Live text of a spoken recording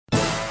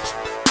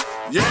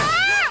Yeah,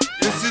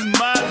 this is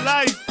my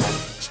life.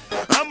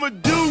 I'ma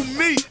do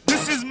me.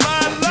 This is my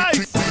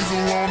life.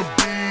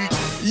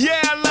 Yeah,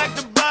 I like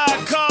to buy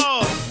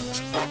cars.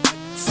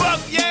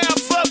 Fuck yeah,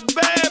 fuck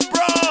bad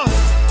bras.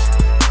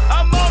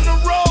 I'm on the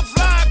road,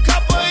 fly a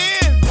couple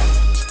in.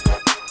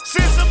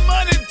 Send some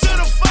money to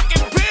the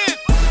fucking pit.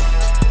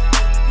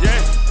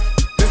 Yeah,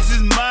 this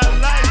is my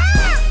life.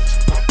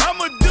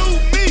 I'ma do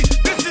me.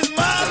 This is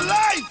my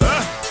life.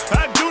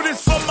 I do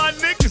this for my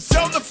niggas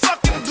on the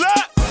fucking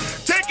block.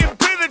 Taking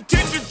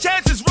penitentiary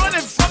chances,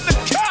 running from the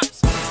cops.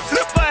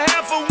 Flip a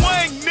half a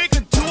wing,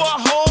 nigga, to a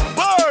whole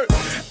bird.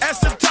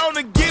 Acetone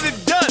to get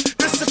it done.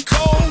 This a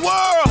cold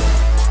world.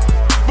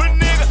 But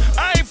nigga,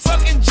 I ain't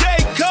fucking J.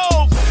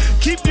 Cole.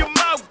 Keep your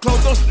mouth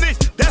closed, don't snitch.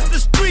 That's the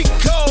street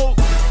code.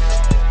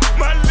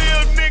 My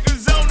little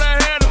niggas on the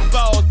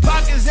handlebars.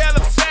 Pockets hella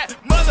fat,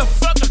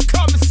 motherfucker,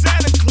 call me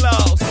Santa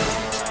Claus.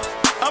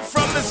 I'm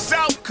from the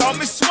South, call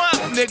me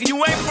Swamp, nigga. You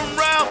ain't from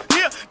round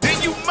here,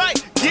 then you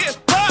might get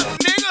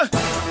popped, nigga.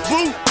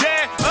 Boo,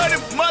 dad, other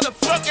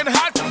motherfucking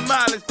hot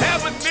tamales.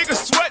 Have a nigga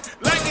sweat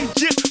like he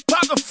just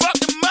pop a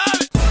fucking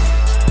molly.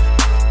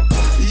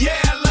 Yeah,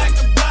 I like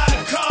to buy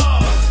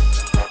cars.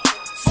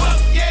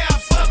 Fuck yeah, I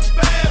fuck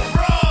bad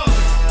bras.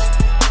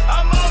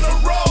 I'm on the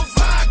road,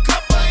 fly a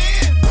couple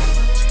in.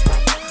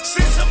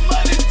 Send some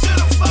money to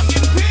the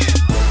fucking pit.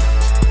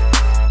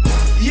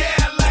 Yeah,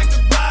 I like to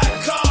buy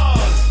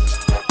cars.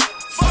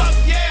 Fuck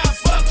yeah, I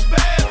fuck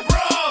bad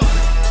bras.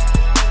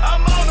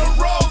 I'm on the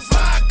road,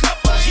 fly a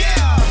couple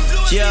in.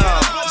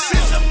 Yeah.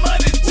 Send some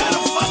money to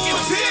the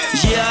fucking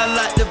pit. Yeah, I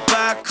like to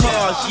buy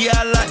cars.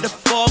 Yeah, I like to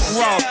fuck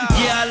raw.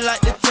 Yeah, I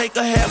like to take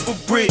a half a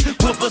brick,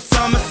 put a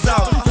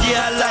somersault.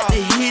 Yeah, I like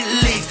to hit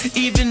licks,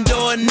 even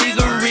though a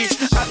nigga rich.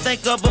 I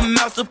think of a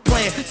master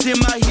plan. Send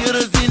my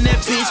hitters in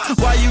that bitch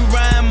while you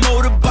ride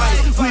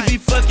motorbike. We be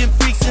fucking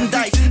freaks and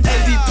dice.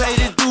 AB paid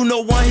to do no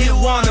one hit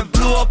wonder.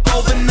 Blew up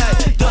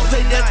overnight. Don't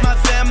say that's my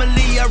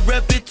family. I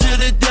rep it to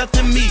the death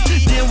of me.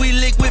 Then we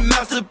lick with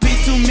Master P.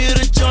 2 mil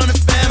to join the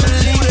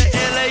family. The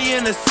LA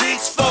in a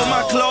 6'4",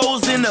 my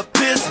clothes in a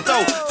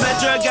pistol. Fat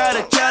Trel got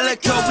a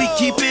calico. We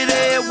keep it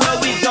everywhere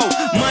we go.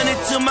 Money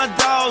to my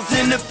dogs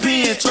in the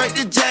pen. Straight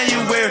to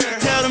January.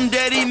 Tell them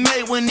that he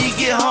made when he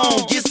get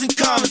home. Get some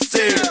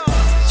commissary.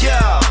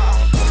 Yeah.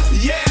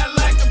 Yeah, I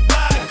like to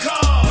buy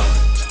cars.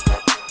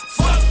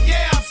 Fuck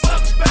yeah, I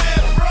fuck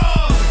bad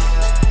bras.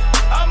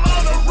 I'm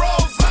on the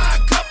road, fly a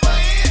couple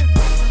in.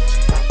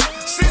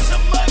 Send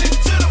some money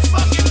to the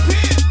fucking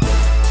pit.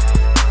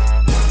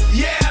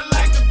 Yeah, I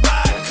like to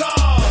buy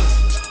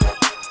cars.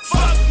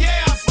 Fuck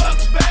yeah, I fuck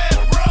bad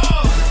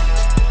bras.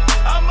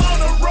 I'm on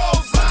the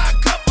road, fly a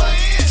couple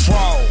in.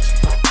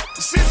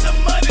 Send some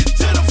money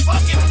to the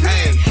fucking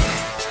pit.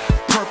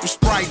 Purple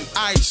Sprite and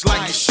ice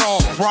like it's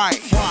all bright.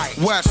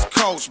 West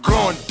Coast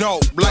growing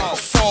dope like a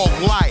fog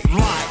light.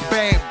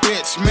 Bad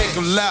bitch, make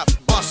a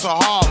left, bust a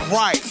hard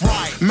right.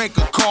 Make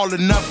her call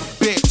another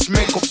bitch,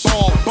 make a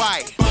ball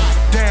bite.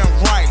 Damn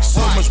right,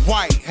 so much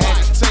white,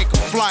 had to take a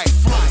flight.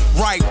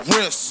 Right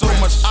wrist, so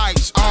much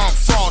ice, arm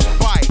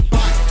frostbite.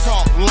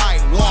 Talk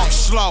light, walk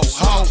slow,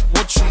 ho,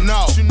 what you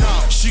know?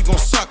 She gon'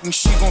 suck me,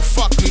 she gon'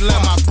 fuck me,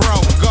 let my bro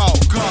go.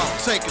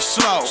 Take it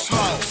slow,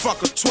 fuck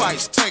her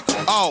twice, take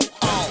her O.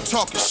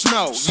 Talking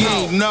snow, you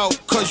ain't know,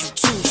 cause you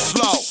too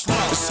slow.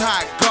 It's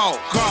how it go,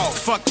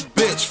 fuck a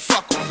bitch,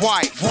 fuck a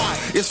wife.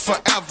 It's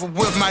forever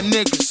with my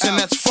niggas, and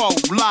that's for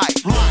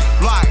life.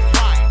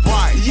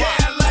 Yeah,